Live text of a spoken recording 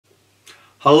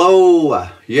Hello,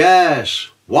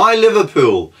 yes, why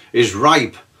Liverpool is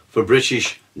ripe for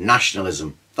British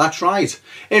nationalism. That's right.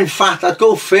 In fact, I'd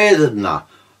go further than that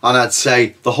and I'd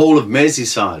say the whole of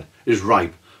Merseyside is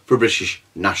ripe for British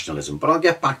nationalism. But I'll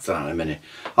get back to that in a minute.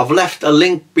 I've left a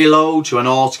link below to an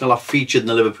article I featured in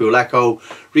the Liverpool Echo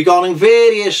regarding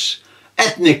various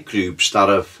ethnic groups that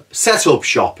have set up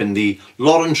shop in the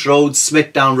Lawrence Road,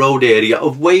 Smithdown Road area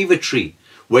of Wavertree.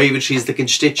 Wavertree is the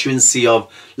constituency of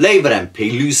Labour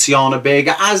MP Luciana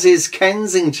Berger, as is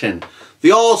Kensington.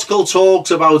 The article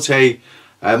talks about a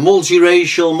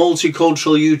multiracial,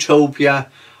 multicultural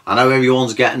utopia and how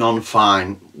everyone's getting on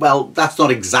fine. Well, that's not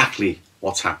exactly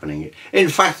what's happening. In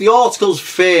fact, the article's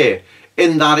fair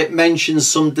in that it mentions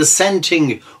some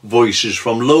dissenting voices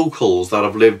from locals that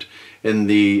have lived in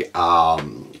the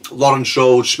Lawrence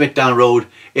Road, Smithdown Road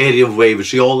area of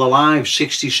Wavertree all their lives,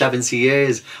 60, 70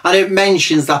 years. And it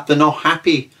mentions that they're not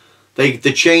happy.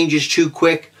 The change is too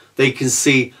quick. They can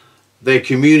see their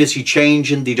community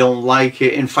changing. They don't like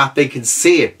it. In fact, they can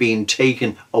see it being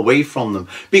taken away from them.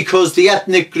 Because the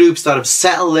ethnic groups that have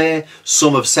settled there,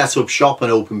 some have set up shop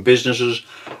and opened businesses.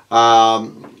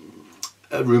 Romanian,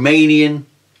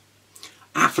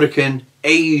 African,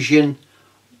 Asian,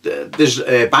 there's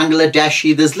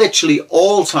Bangladeshi, there's literally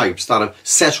all types that have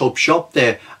set up shop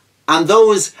there, and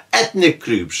those ethnic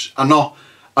groups are not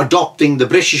adopting the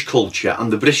British culture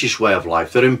and the British way of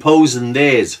life. They're imposing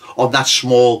theirs on that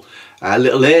small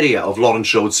little area of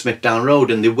Lawrence Road, Smithdown Road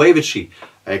in the Wavertree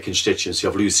constituency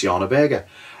of Luciana Berger.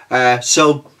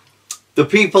 So the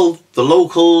people, the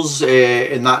locals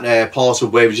in that part of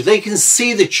Wavertree, they can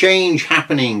see the change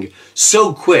happening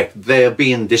so quick. They're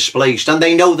being displaced, and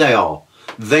they know they are.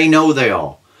 They know they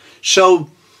are. So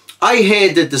I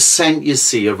hear the dissent you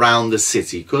see around the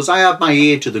city because I have my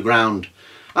ear to the ground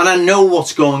and I know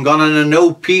what's going on, and I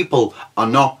know people are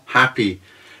not happy.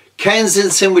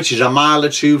 Kensington, which is a mile or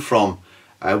two from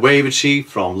Wavertree,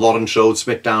 from Lawrence Road,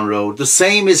 Smithdown Road, the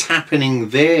same is happening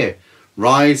there,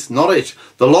 right? Not it.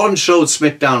 The Lawrence Road,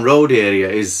 Smithdown Road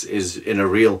area is in a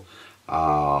real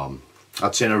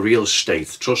that's in a real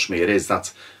state. Trust me, it is.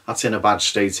 That's in a bad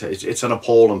state. It's an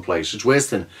appalling place. It's worse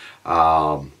than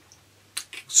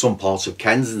some parts of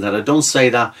Kensington. I don't say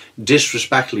that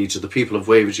disrespectfully to the people of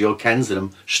Wavertree or Kensington.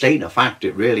 I'm stating a fact.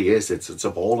 It really is. It's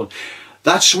appalling.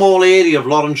 That small area of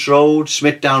Lawrence Road,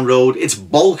 Smithdown Road, it's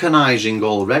balkanising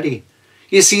already.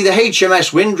 You see, the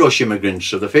HMS Windrush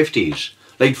immigrants of the 50s,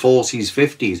 late 40s,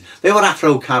 50s, they were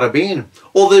Afro-Caribbean.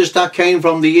 Others that came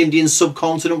from the Indian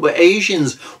subcontinent were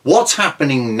Asians. What's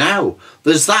happening now?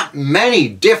 There's that many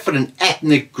different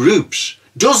ethnic groups,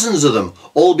 dozens of them,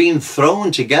 all being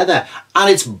thrown together, and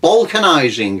it's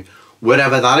balkanising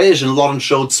wherever that is. And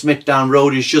Lawrence Road, Smithdown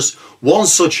Road is just one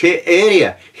such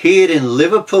area here in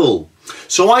Liverpool.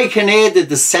 So I can hear the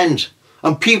dissent,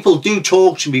 and people do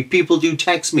talk to me, people do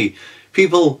text me,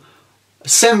 people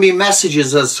send me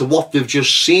messages as to what they've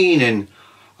just seen in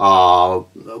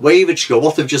Wavertree, or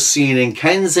what they've just seen in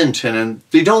Kensington, and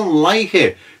they don't like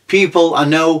it. People I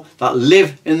know that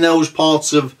live in those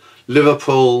parts of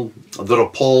Liverpool, they're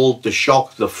appalled, they're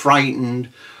shocked, they're frightened.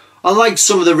 And like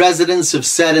some of the residents have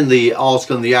said in the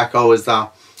article in the Echo, is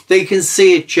that they can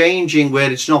see it changing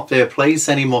where it's not their place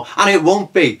anymore, and it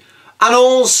won't be. And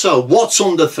also, what's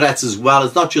under threat as well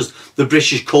is not just the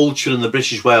British culture and the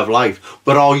British way of life,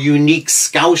 but our unique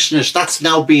Scousness. That's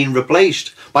now being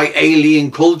replaced by alien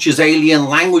cultures, alien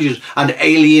languages and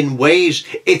alien ways.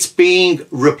 It's being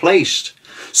replaced.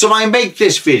 So I make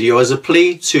this video as a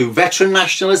plea to veteran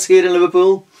nationalists here in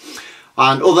Liverpool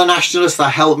and other nationalists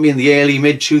that helped me in the early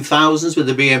mid-2000s with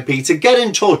the BNP to get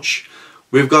in touch.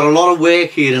 We've got a lot of work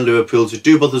here in Liverpool to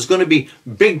do, but there's going to be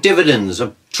big dividends,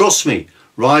 and trust me.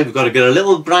 Right, we've got to get a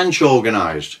little branch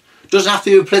organised. Doesn't have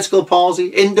to be a political party,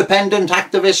 independent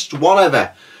activists,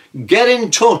 whatever. Get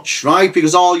in touch, right?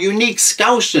 Because our unique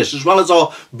Scousness, as well as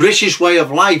our British way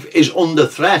of life, is under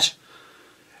threat.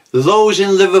 Those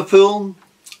in Liverpool,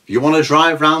 if you want to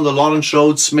drive around the Lawrence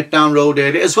Road, Smithdown Road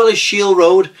area, as well as Shield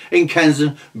Road in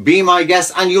Kensington, be my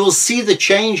guest and you'll see the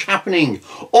change happening.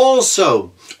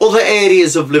 Also, other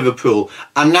areas of Liverpool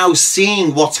are now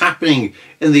seeing what's happening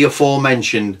in the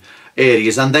aforementioned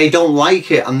areas, and they don't like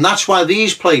it, and that's why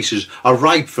these places are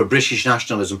ripe for British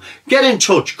nationalism. Get in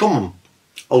touch, come on.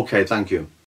 Okay, thank you.